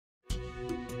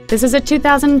This is a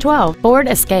 2012 Ford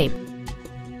Escape.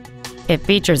 It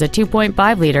features a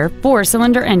 2.5-liter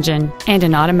four-cylinder engine and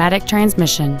an automatic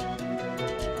transmission.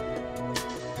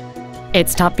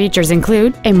 Its top features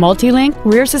include a multi-link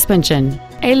rear suspension,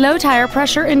 a low tire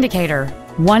pressure indicator,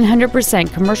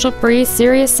 100% commercial-free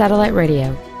Sirius satellite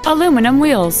radio, aluminum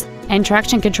wheels, and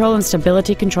traction control and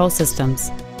stability control systems.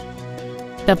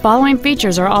 The following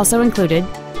features are also included: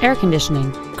 air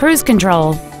conditioning, cruise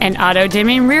control, an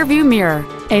auto-dimming rearview mirror,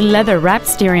 a leather-wrapped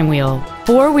steering wheel,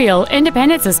 four-wheel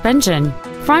independent suspension,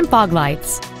 front fog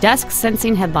lights, dusk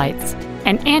sensing headlights,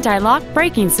 an anti-lock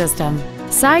braking system,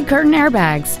 side curtain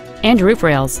airbags, and roof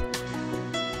rails.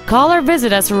 Call or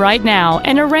visit us right now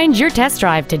and arrange your test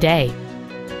drive today.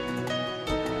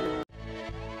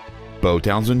 Beau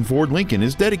Townsend Ford Lincoln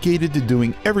is dedicated to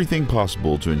doing everything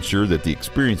possible to ensure that the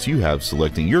experience you have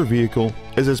selecting your vehicle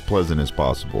is as pleasant as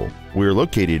possible. We are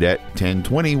located at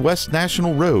 1020 West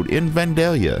National Road in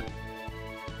Vandalia.